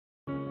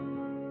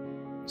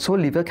So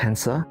liver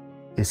cancer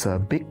is a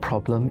big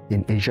problem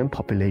in Asian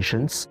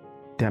populations.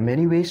 There are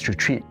many ways to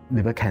treat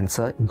liver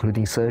cancer,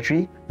 including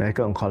surgery,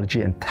 medical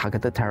oncology, and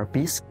targeted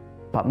therapies.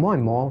 But more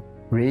and more,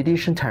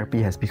 radiation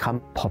therapy has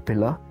become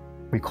popular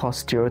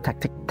because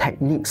stereotaktik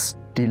techniques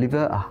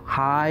deliver a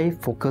high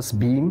focus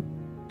beam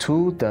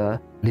to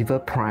the liver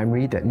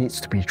primary that needs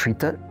to be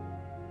treated.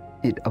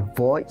 It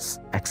avoids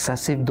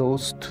excessive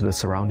dose to the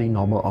surrounding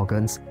normal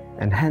organs,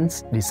 and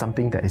hence it is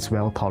something that is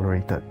well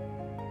tolerated.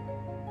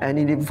 And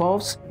it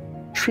involves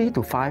 3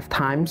 to 5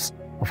 times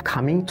of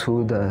coming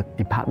to the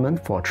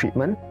department for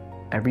treatment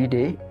every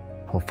day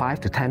for 5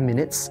 to 10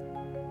 minutes.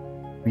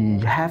 We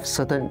have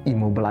certain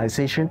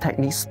immobilization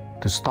techniques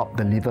to stop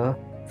the liver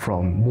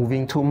from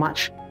moving too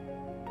much.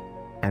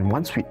 And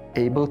once we're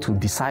able to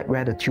decide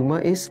where the tumor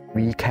is,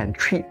 we can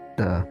treat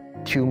the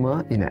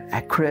tumor in an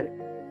accurate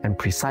and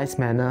precise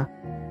manner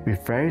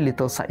with very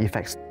little side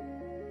effects.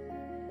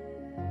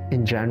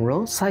 In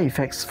general, side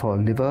effects for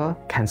liver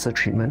cancer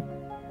treatment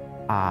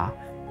are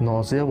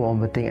nausea,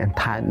 vomiting, and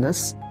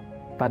tiredness,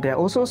 but there are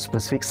also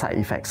specific side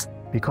effects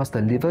because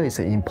the liver is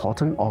an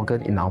important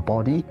organ in our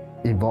body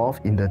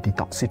involved in the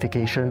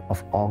detoxification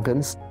of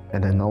organs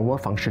and the normal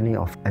functioning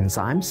of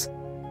enzymes.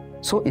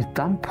 So if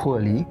done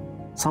poorly,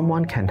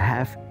 someone can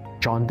have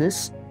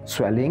jaundice,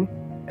 swelling,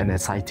 and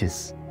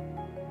ascites.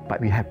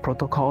 But we have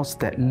protocols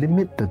that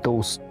limit the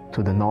dose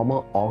to the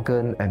normal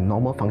organ and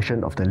normal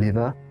function of the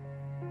liver.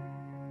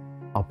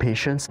 Our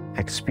patients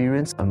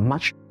experience a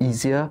much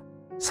easier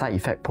side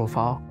effect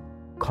profile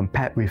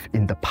compared with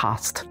in the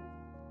past.